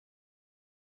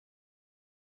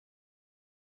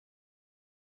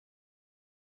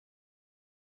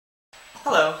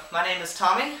Hello, my name is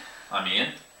Tommy. I'm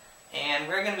Ian. And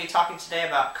we're going to be talking today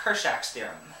about Kurschak's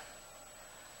theorem.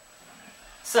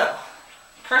 So,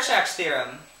 Kurschak's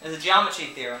theorem is a geometry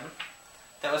theorem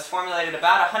that was formulated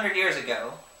about 100 years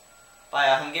ago by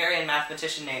a Hungarian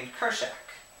mathematician named Kurschak.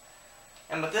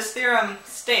 And what this theorem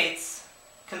states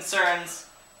concerns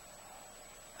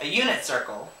a unit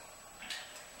circle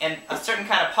and a certain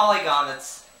kind of polygon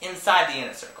that's inside the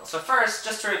unit circle. So first,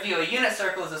 just to review, a unit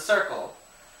circle is a circle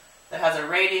that has a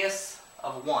radius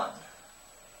of 1.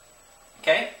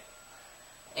 Okay?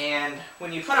 And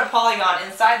when you put a polygon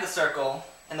inside the circle,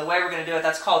 and the way we're going to do it,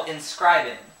 that's called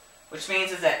inscribing, which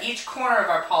means is that each corner of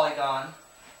our polygon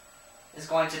is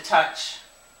going to touch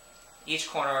each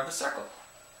corner of the circle.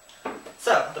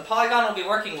 So, the polygon we'll be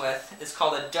working with is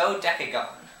called a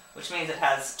dodecagon, which means it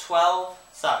has 12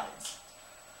 sides.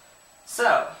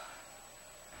 So,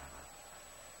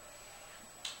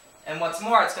 and what's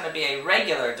more, it's going to be a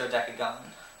regular dodecagon.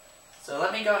 So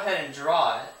let me go ahead and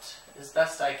draw it as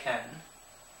best I can.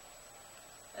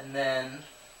 And then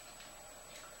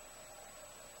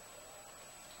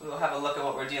we will have a look at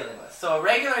what we're dealing with. So a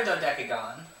regular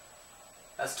dodecagon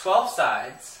has 12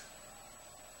 sides.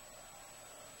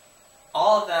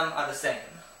 All of them are the same.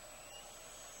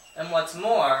 And what's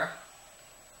more,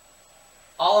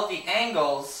 all of the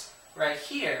angles right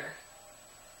here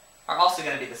are also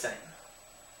going to be the same.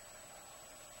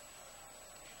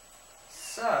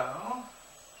 So,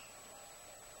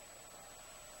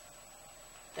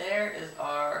 there is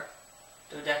our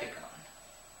dodecagon.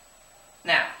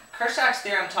 Now, Kurschak's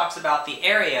theorem talks about the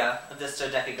area of this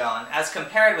dodecagon as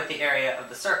compared with the area of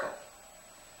the circle.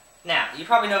 Now, you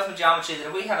probably know from geometry that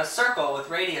if we have a circle with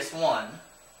radius 1,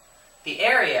 the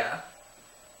area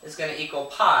is going to equal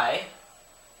pi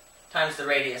times the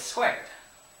radius squared.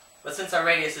 But since our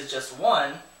radius is just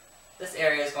 1, this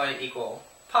area is going to equal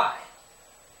pi,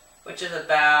 which is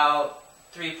about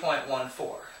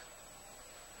 3.14.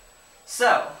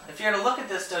 So, if you're to look at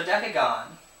this dodecagon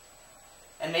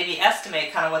and maybe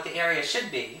estimate kind of what the area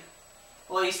should be,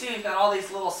 well, you see we've got all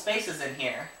these little spaces in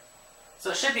here.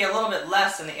 So it should be a little bit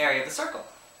less than the area of the circle.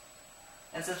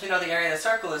 And since we know the area of the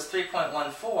circle is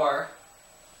 3.14,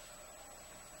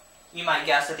 you might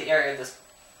guess that the area of this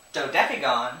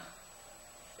dodecagon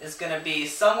is going to be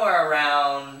somewhere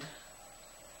around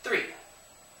 3.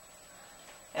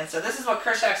 And so this is what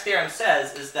Kurschak's theorem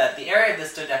says, is that the area of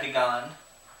this dodecagon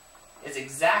is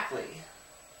exactly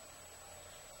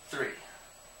 3.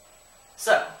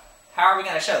 So, how are we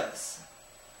going to show this?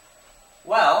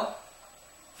 Well,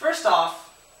 first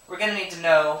off, we're going to need to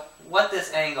know what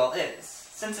this angle is.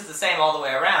 Since it's the same all the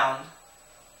way around,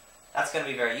 that's going to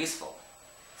be very useful.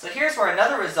 So here's where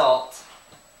another result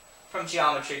from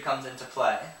geometry comes into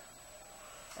play.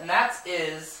 And that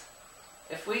is,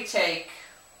 if we take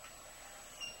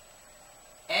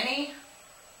any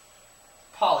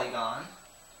polygon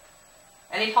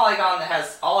that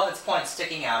has all of its points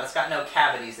sticking out, it's got no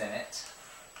cavities in it,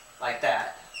 like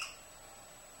that.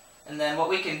 And then what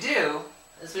we can do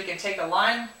is we can take a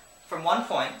line from one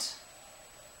point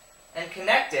and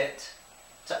connect it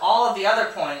to all of the other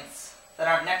points that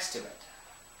aren't next to it.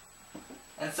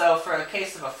 And so for the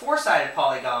case of a 4-sided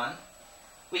polygon,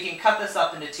 we can cut this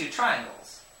up into 2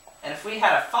 triangles. And if we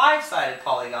had a 5-sided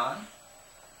polygon,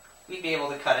 we'd be able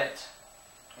to cut it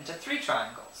into 3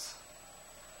 triangles.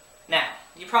 Now,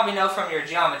 you probably know from your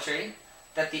geometry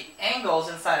that the angles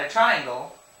inside a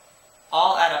triangle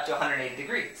all add up to 180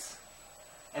 degrees.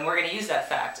 And we're going to use that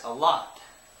fact a lot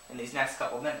in these next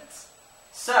couple minutes.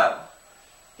 So,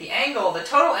 the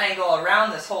total angle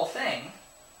around this whole thing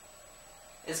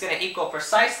is going to equal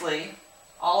precisely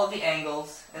all of the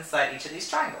angles inside each of these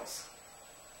triangles.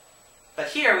 But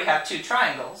here we have 2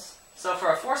 triangles, so for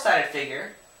a 4-sided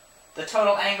figure, the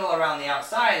total angle around the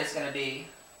outside is going to be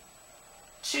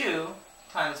 2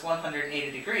 times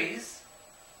 180 degrees,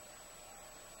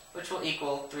 which will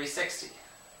equal 360.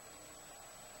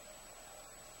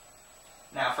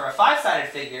 Now for a 5-sided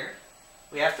figure,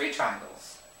 we have 3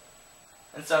 triangles.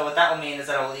 And so what that will mean is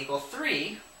that it will equal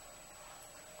 3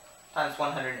 times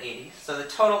 180. So the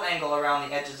total angle around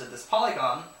the edges of this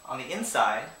polygon on the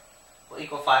inside will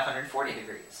equal 540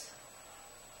 degrees.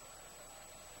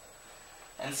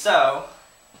 And so,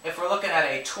 if we're looking at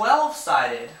a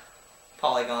 12-sided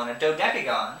polygon, a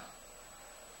dodecagon,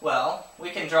 well, we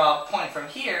can draw a point from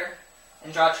here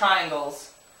and draw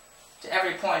triangles to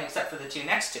every point except for the 2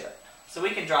 next to it. So we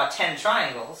can draw 10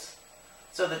 triangles.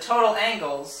 So the total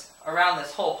angles around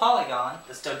this whole polygon,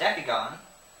 this dodecagon,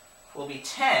 will be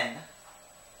 10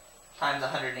 times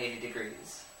 180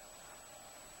 degrees,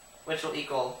 which will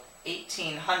equal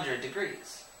 1800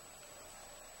 degrees.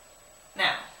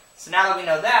 Now, So now that we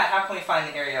know that, how can we find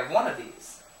the area of one of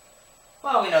these?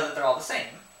 Well, we know that they're all the same.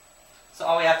 So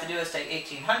all we have to do is take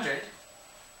 1800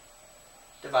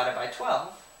 divided by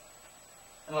 12,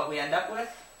 and what we end up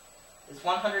with is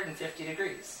 150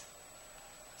 degrees.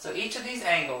 So each of these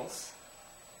angles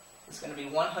is going to be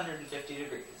 150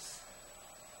 degrees.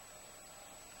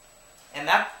 And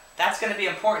that's going to be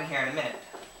important here in a minute.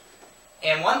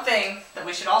 And one thing that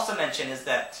we should also mention is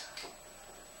that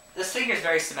this figure is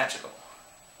very symmetrical.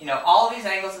 You know, all of these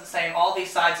angles are the same, all these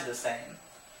sides are the same.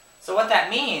 So what that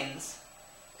means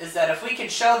is that if we can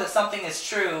show that something is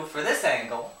true for this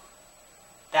angle,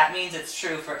 that means it's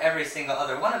true for every single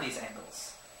other one of these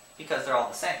angles, because they're all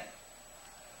the same.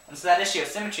 And so that issue of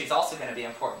symmetry is also going to be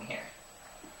important here.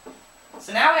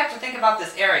 So now we have to think about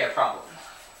this area problem.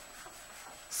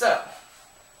 So,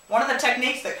 one of the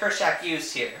techniques that Kurschak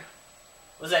used here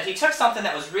was that he took something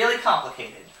that was really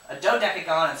complicated, a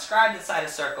dodecagon inscribed inside a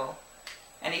circle,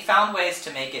 and he found ways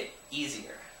to make it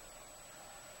easier.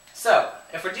 So,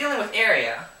 if we're dealing with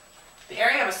area, the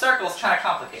area of a circle is kind of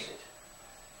complicated.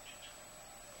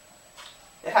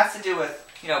 It has to do with,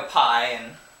 you know, pi,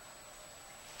 and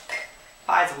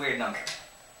pi is a weird number.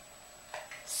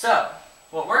 So,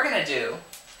 what we're going to do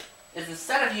is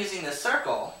instead of using the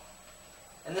circle,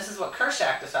 and this is what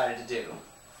Kurschak decided to do.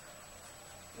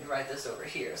 Let me write this over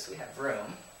here so we have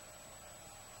room.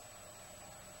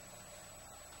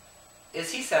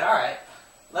 Is he said, alright,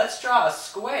 let's draw a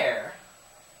square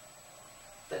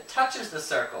that touches the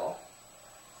circle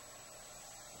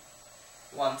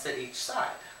once at each side.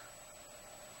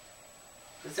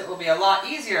 Because it will be a lot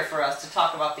easier for us to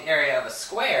talk about the area of a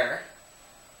square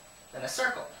than a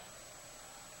circle.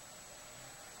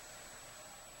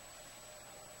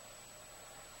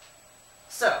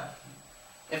 So,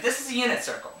 if this is a unit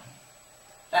circle,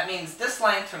 that means this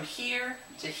length from here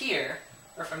to here,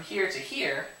 or from here to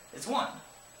here, is 1.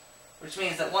 Which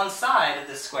means that one side of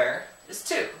this square is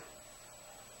 2.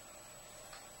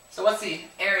 So what's the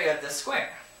area of this square?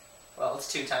 Well, it's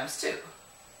 2 times 2,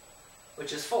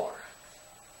 which is 4.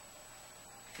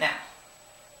 Now,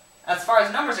 as far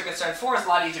as numbers are concerned, 4 is a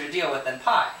lot easier to deal with than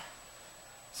pi.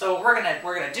 So what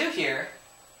we're gonna do here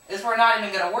is we're not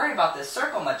even going to worry about this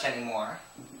circle much anymore.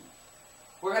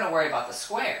 We're going to worry about the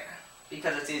square,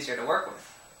 because it's easier to work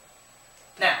with.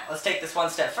 Now, let's take this one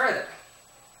step further.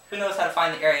 Who knows how to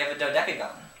find the area of a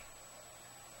dodecagon?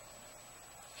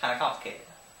 Kind of complicated.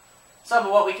 So,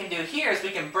 but what we can do here is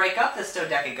we can break up this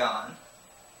dodecagon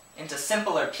into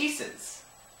simpler pieces.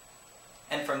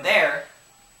 And from there,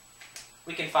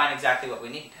 we can find exactly what we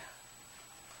need.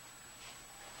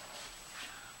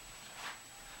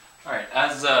 Alright,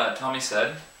 as Tommy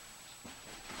said,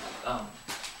 yeah,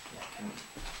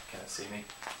 can it see me?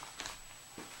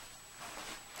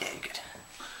 Yeah, you're good.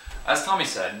 As Tommy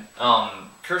said,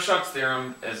 Kurschak's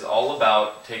theorem is all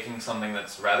about taking something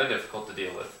that's rather difficult to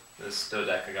deal with, this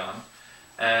dodecagon,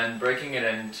 and breaking it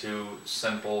into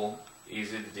simple,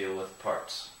 easy to deal with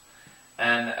parts.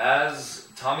 And as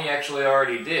Tommy actually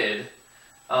already did,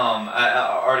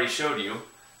 I already showed you,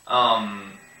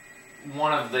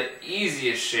 one of the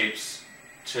easiest shapes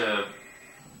to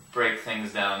break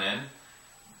things down in,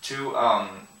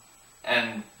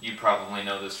 and you probably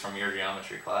know this from your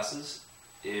geometry classes,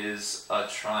 is a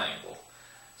triangle.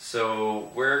 So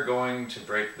we're going to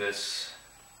break this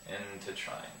into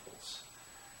triangles.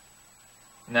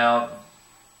 Now,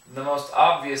 the most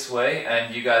obvious way,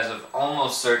 and you guys have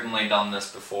almost certainly done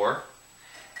this before,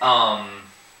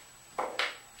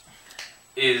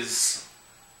 is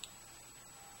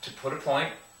to put a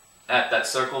point at that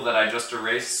circle that I just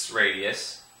erased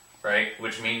radius, right?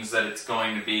 Which means that it's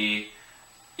going to be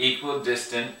equal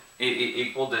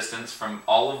distance from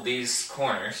all of these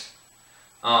corners,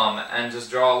 and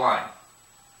just draw a line.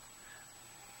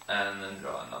 And then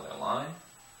draw another line.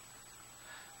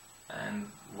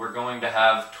 And we're going to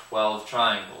have 12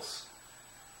 triangles.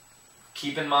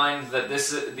 Keep in mind that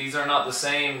these are not the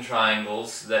same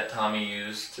triangles that Tommy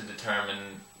used to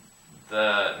determine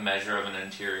the measure of an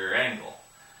interior angle.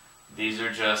 These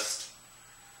are just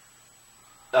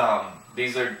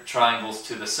these are triangles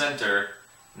to the center,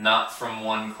 not from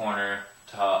one corner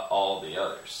to all the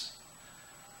others.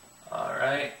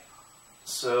 Alright,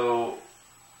 so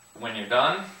when you're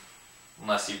done,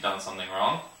 unless you've done something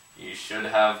wrong, you should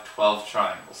have 12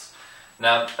 triangles.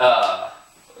 Now,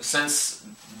 since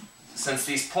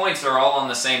these points are all on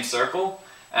the same circle,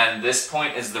 and this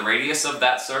point is the radius of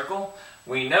that circle,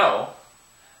 we know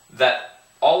that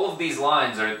all of these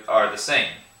lines are the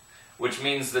same, which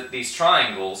means that these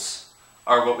triangles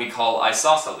are what we call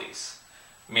isosceles,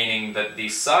 meaning that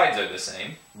these sides are the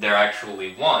same. They're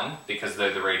actually one, because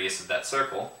they're the radius of that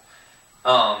circle.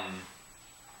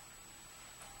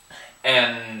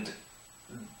 and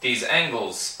these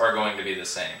angles are going to be the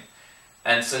same.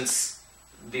 And since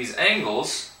these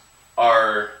angles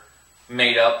are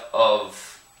made up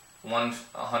of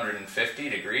 150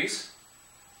 degrees,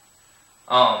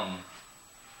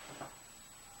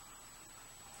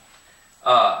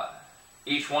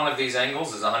 each one of these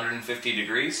angles is 150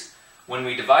 degrees. When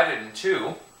we divide it in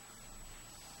two,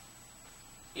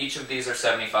 each of these are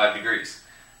 75 degrees.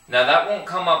 Now that won't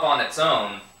come up on its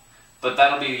own, but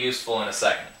that'll be useful in a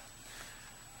second.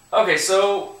 Okay,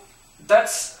 so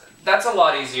that's a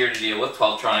lot easier to deal with,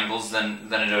 12 triangles,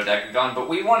 than a dodecagon, but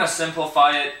we want to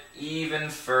simplify it even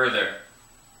further.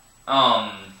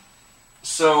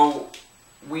 So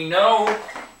we know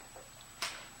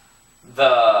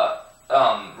the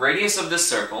radius of this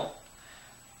circle,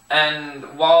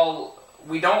 and while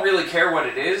we don't really care what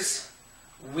it is,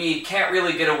 we can't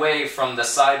really get away from the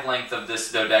side length of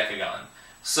this dodecagon.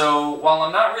 So while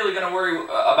I'm not really going to worry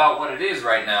about what it is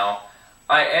right now,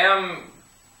 I am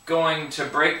going to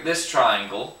break this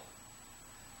triangle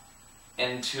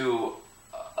into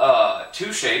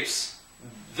two shapes.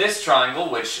 This triangle,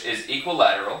 which is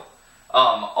equilateral,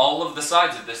 all of the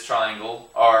sides of this triangle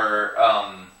are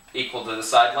equal to the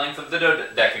side length of the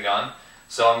dodecagon,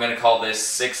 so I'm going to call this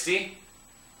 60.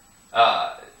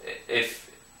 If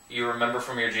you remember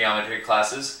from your geometry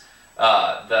classes,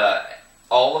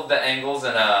 all of the angles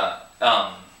in a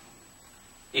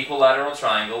equilateral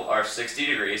triangle are 60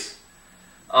 degrees,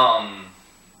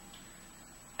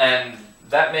 and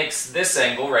that makes this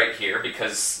angle right here,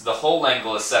 because the whole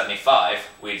angle is 75,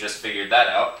 we just figured that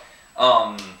out,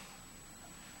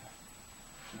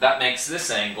 that makes this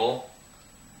angle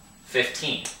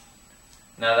 15.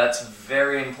 Now that's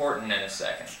very important in a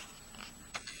second.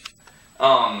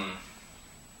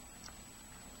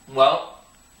 Well,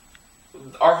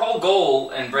 our whole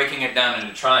goal in breaking it down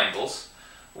into triangles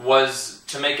was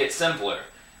to make it simpler.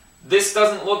 This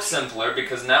doesn't look simpler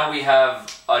because now we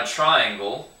have a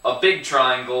triangle, a big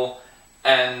triangle,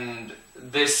 and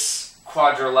this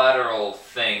quadrilateral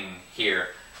thing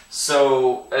here.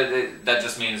 So that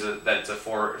just means that it's a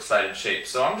four-sided shape.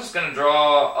 So I'm just going to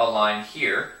draw a line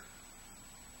here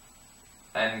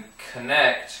and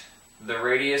connect the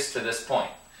radius to this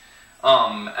point,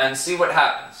 and see what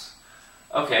happens.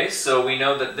 Okay, so we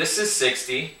know that this is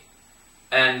 60,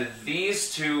 and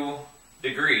these 2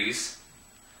 degrees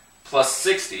plus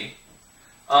 60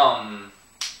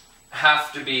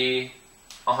 have to be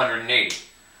 180.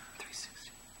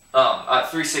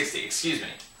 360, excuse me.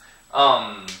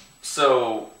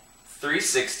 So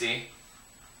 360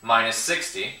 minus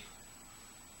 60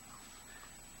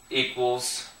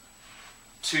 equals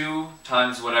 2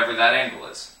 times whatever that angle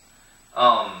is.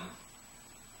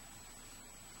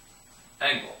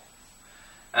 Angle.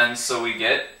 And so we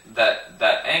get that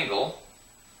that angle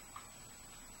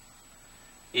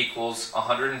equals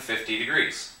 150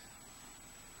 degrees.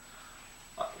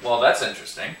 Well, that's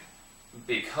interesting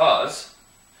because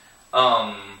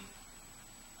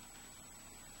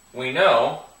we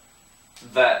know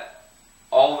that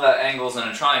all of the angles in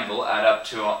a triangle add up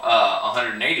to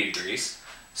 180 degrees.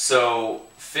 So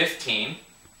 15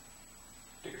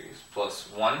 degrees plus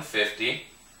 150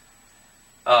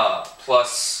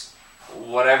 plus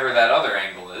whatever that other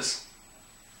angle is,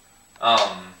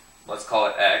 let's call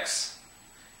it x,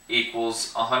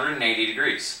 equals 180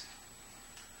 degrees.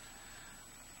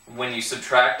 When you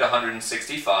subtract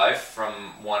 165 from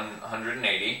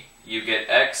 180, you get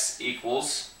x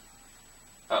equals,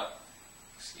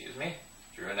 excuse me,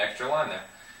 drew an extra line there,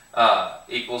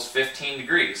 equals 15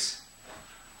 degrees.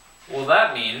 Well,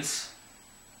 that means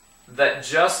that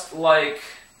just like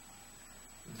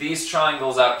these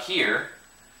triangles out here,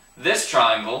 this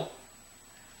triangle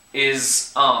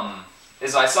is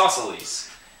isosceles,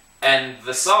 and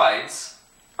the sides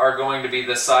are going to be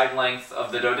the side length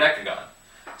of the dodecagon.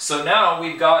 So now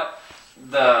we've got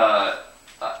the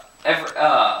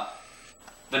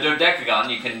dodecagon.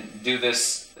 You can do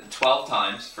this 12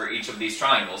 times for each of these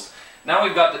triangles. Now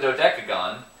we've got the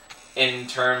dodecagon in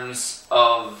terms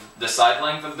of the side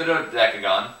length of the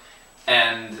dodecagon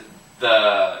and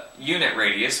the unit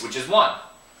radius, which is 1.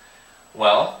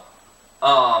 Well,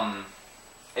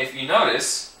 if you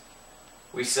notice,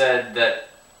 we said that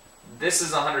this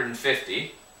is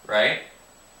 150, right?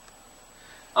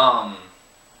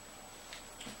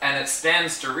 And it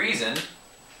stands to reason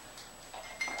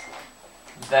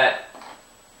that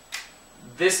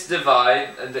this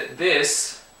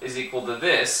this is equal to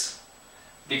this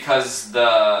because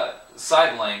the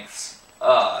side lengths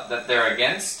that they're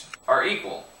against are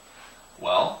equal.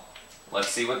 Well, let's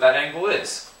see what that angle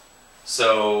is.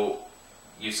 So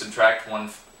you subtract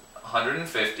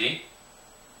 150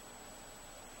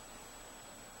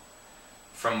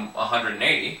 from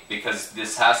 180, because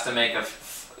this has to make a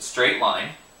straight line,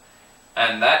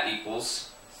 and that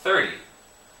equals 30,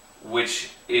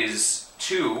 which is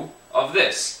 2 of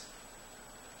this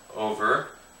over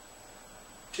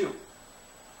 2,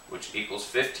 which equals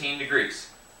 15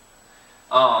 degrees.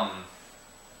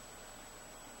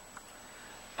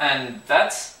 And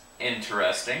that's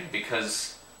interesting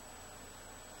because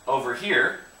over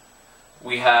here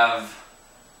we have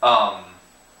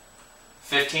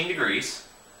 15 degrees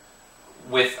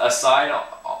with a side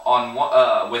on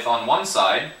one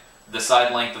side the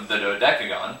side length of the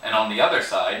dodecagon, and on the other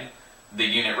side the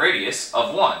unit radius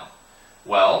of 1.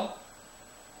 Well,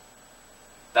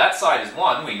 that side is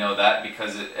 1, we know that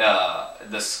because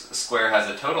this square has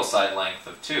a total side length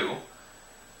of 2,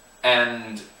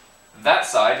 and that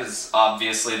side is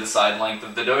obviously the side length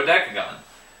of the dodecagon.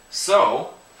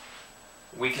 So,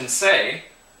 we can say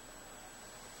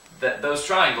that those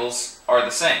triangles are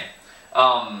the same.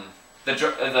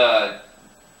 The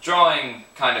drawing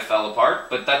kind of fell apart,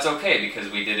 but that's okay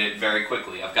because we did it very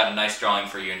quickly. I've got a nice drawing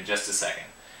for you in just a second.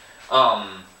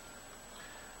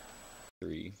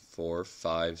 3, 4,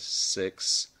 5,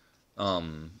 6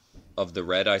 of the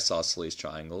red isosceles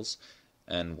triangles,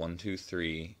 and 1, 2,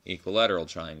 3 equilateral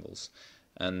triangles.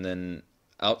 And then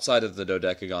outside of the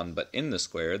dodecagon but in the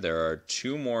square there are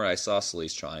 2 more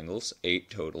isosceles triangles, 8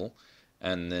 total,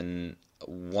 and then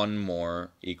 1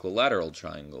 more equilateral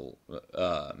triangle,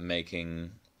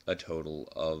 making a total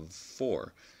of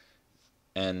 4.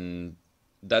 And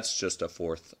that's just a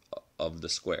fourth of the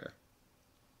square.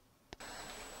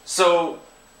 So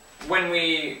when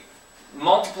we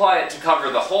multiply it to cover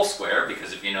the whole square,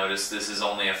 because if you notice this is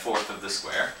only a fourth of the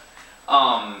square,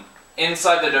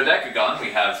 inside the dodecagon we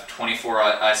have 24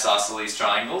 isosceles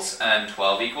triangles and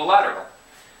 12 equilateral.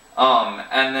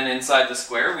 And then inside the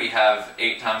square we have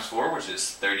 8 times 4, which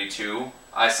is 32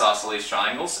 isosceles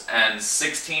triangles, and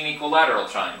 16 equilateral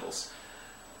triangles.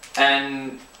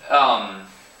 And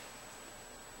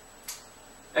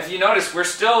if you notice,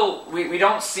 we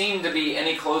don't seem to be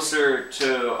any closer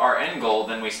to our end goal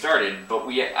than we started, but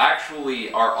we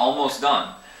actually are almost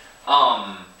done.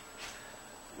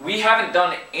 We haven't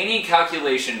done any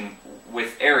calculation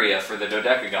with area for the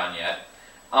dodecagon yet.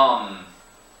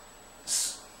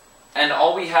 And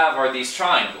all we have are these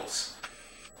triangles.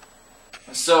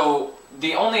 So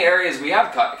the only areas we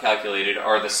have calculated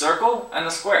are the circle and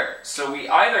the square. So we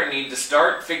either need to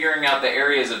start figuring out the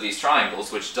areas of these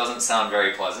triangles, which doesn't sound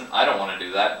very pleasant. I don't want to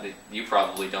do that. You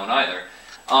probably don't either.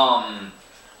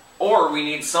 Or we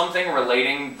need something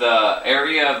relating the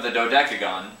area of the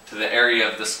dodecagon to the area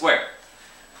of the square.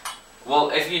 Well,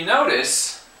 if you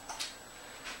notice,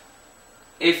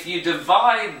 if you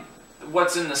divide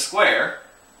what's in the square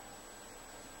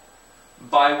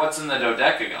by what's in the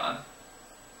dodecagon,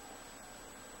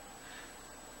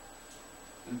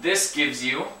 this gives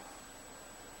you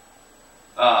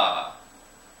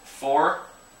 4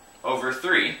 over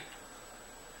 3,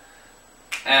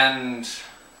 and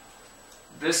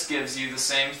this gives you the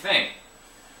same thing,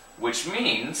 which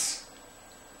means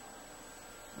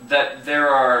that there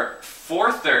are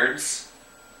 4/3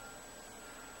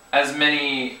 as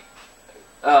many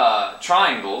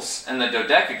triangles in the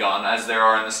dodecagon as there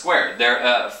are in the square.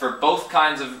 For both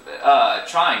kinds of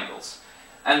triangles.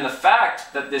 And the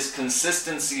fact that this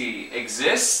consistency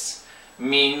exists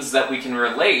means that we can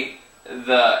relate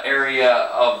the area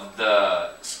of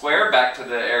the square back to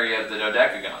the area of the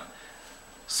dodecagon.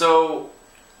 So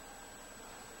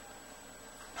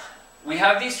we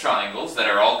have these triangles that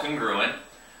are all congruent,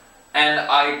 and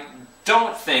I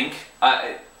don't think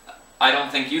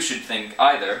you should think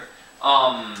either,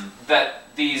 that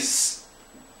the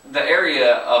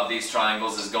area of these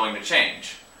triangles is going to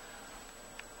change.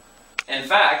 In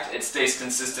fact, it stays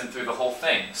consistent through the whole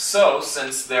thing. So,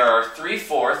 since there are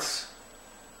 3/4,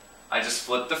 I just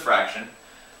flipped the fraction,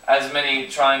 as many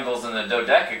triangles in the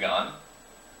dodecagon,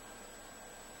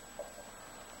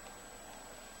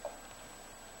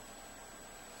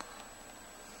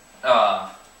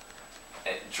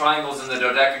 triangles in the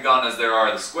dodecagon as there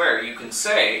are the square, you can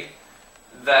say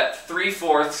that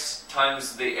 3/4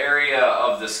 times the area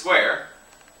of the square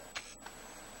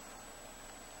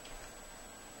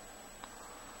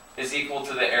is equal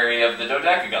to the area of the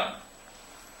dodecagon.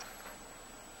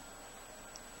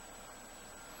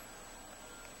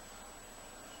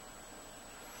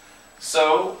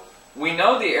 So, we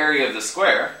know the area of the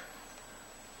square.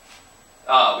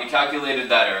 We calculated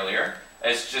that earlier.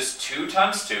 It's just 2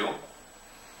 times 2,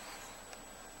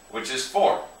 which is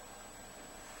 4.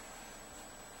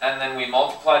 And then we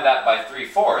multiply that by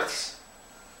 3/4,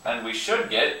 and we should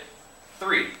get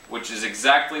 3, which is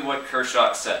exactly what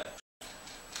Kurschak said.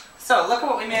 So look at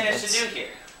what we managed to do here.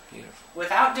 Beautiful.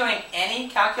 Without doing any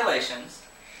calculations,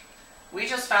 we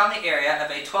just found the area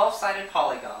of a 12-sided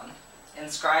polygon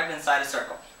inscribed inside a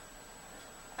circle.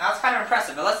 Now that's kind of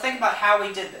impressive, but let's think about how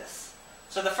we did this.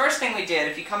 So the first thing we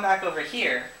did, if you come back over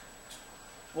here,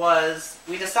 was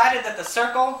we decided that the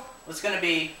circle was going to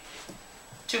be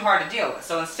too hard to deal with.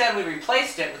 So instead we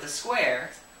replaced it with a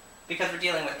square because we're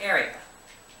dealing with area.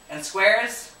 And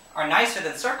squares are nicer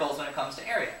than circles when it comes to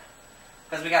area,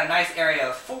 because we got a nice area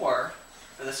of 4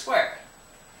 for the square.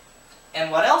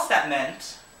 And what else that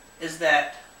meant is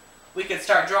that we could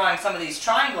start drawing some of these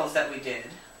triangles that we did.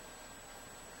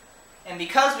 And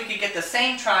because we could get the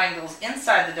same triangles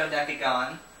inside the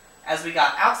dodecagon as we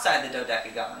got outside the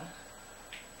dodecagon,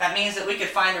 that means that we could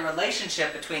find a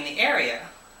relationship between the area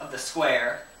of the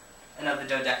square and of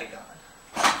the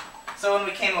dodecagon. So when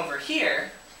we came over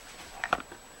here,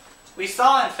 we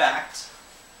saw, in fact,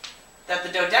 that the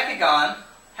dodecagon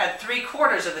had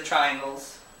 3/4 of the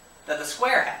triangles that the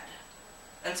square had.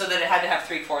 And so that it had to have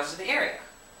 3/4 of the area.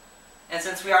 And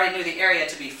since we already knew the area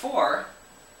to be 4,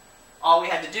 all we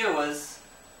had to do was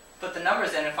put the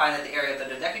numbers in and find that the area of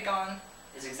the dodecagon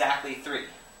is exactly 3.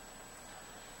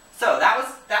 So that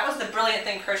was the brilliant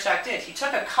thing Kurschak did. He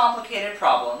took a complicated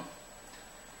problem.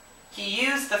 He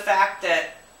used the fact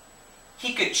that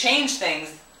he could change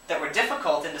things that were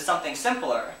difficult into something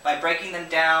simpler by breaking them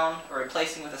down or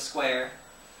replacing with a square.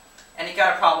 And he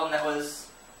got a problem that was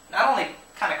not only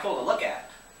kind of cool to look at,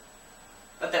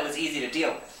 but that was easy to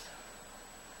deal with.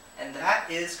 And that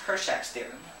is Kurschak's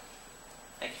theorem.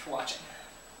 Thank you for watching.